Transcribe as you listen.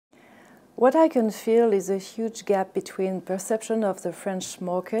What I can feel is a huge gap between perception of the French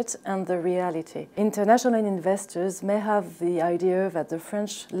market and the reality. International investors may have the idea that the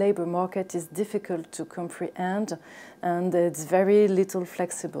French labor market is difficult to comprehend and it's very little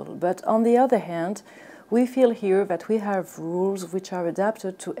flexible. But on the other hand, we feel here that we have rules which are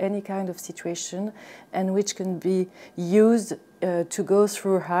adapted to any kind of situation and which can be used to go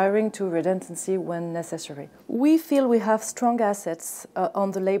through hiring to redundancy when necessary. We feel we have strong assets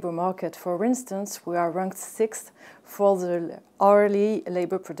on the labor market. For instance, we are ranked 6th for the hourly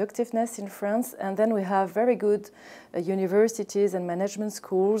labor productiveness in France, and then we have very good universities and management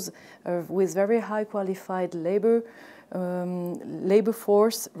schools with very high qualified labor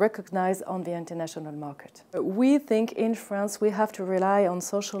force recognized on the international market. We think in France we have to rely on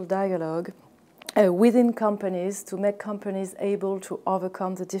social dialogue within companies to make companies able to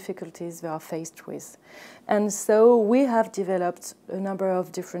overcome the difficulties they are faced with. And so we have developed a number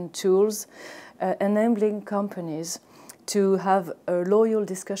of different tools enabling companies to have a loyal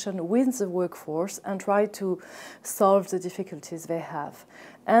discussion with the workforce and try to solve the difficulties they have.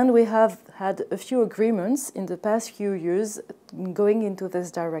 And we have had a few agreements in the past few years going into this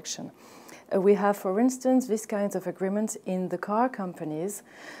direction. We have, for instance, these kinds of agreements in the car companies.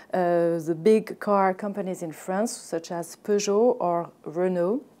 The big car companies in France, such as Peugeot or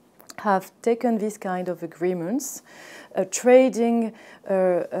Renault, have taken these kind of agreements, trading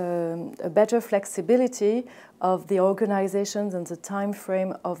a better flexibility of the organizations and the time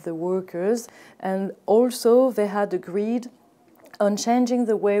frame of the workers. And also they had agreed on changing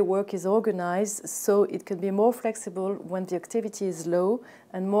the way work is organized so it can be more flexible when the activity is low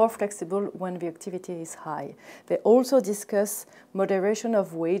and more flexible when the activity is high. They also discuss moderation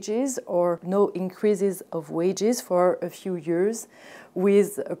of wages or no increases of wages for a few years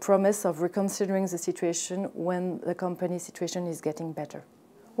with a promise of reconsidering the situation when the company situation is getting better.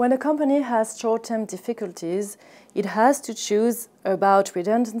 When a company has short-term difficulties, it has to choose about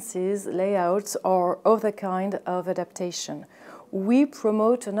redundancies, layouts, or other kind of adaptation. We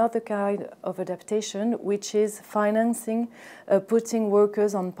promote another kind of adaptation, which is financing, putting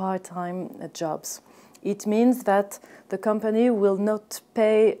workers on part-time jobs. It means that the company will not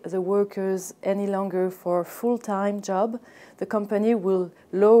pay the workers any longer for a full-time job. The company will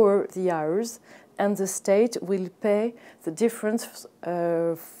lower the hours, and the state will pay the difference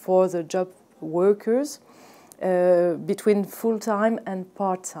for the job workers between full-time and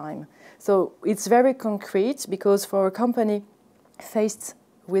part-time. So it's very concrete because for a company faced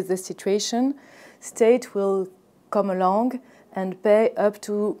with the situation, state will come along and pay up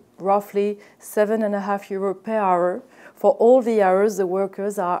to roughly €7.5 per hour for all the hours the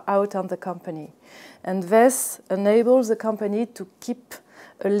workers are out on the company. And this enables the company to keep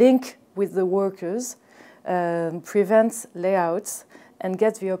a link with the workers, prevents layouts, and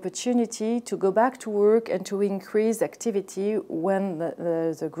get the opportunity to go back to work and to increase activity when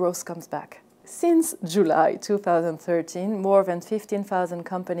the growth comes back. Since July 2013, more than 15,000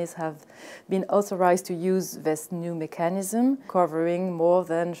 companies have been authorized to use this new mechanism, covering more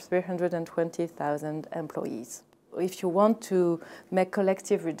than 320,000 employees. If you want to make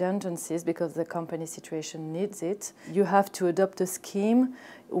collective redundancies because the company situation needs it, you have to adopt a scheme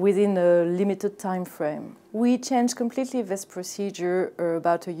within a limited time frame. We changed completely this procedure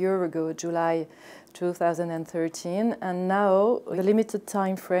about a year ago, July 2013, and now the limited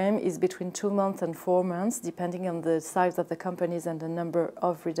time frame is between 2 months and 4 months, depending on the size of the companies and the number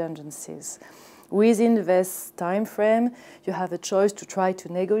of redundancies. Within this time frame, you have a choice to try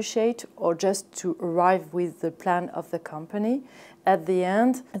to negotiate or just to arrive with the plan of the company. At the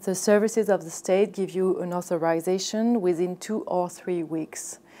end, the services of the state give you an authorization within 2 or 3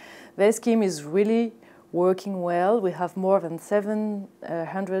 weeks. This scheme is really working well. We have more than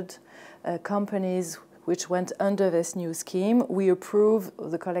 700 companies which went under this new scheme. We approve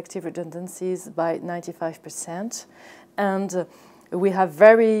the collective redundancies by 95%, and we have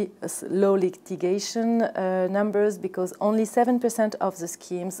very low litigation numbers because only 7% of the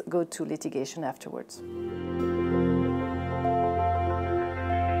schemes go to litigation afterwards.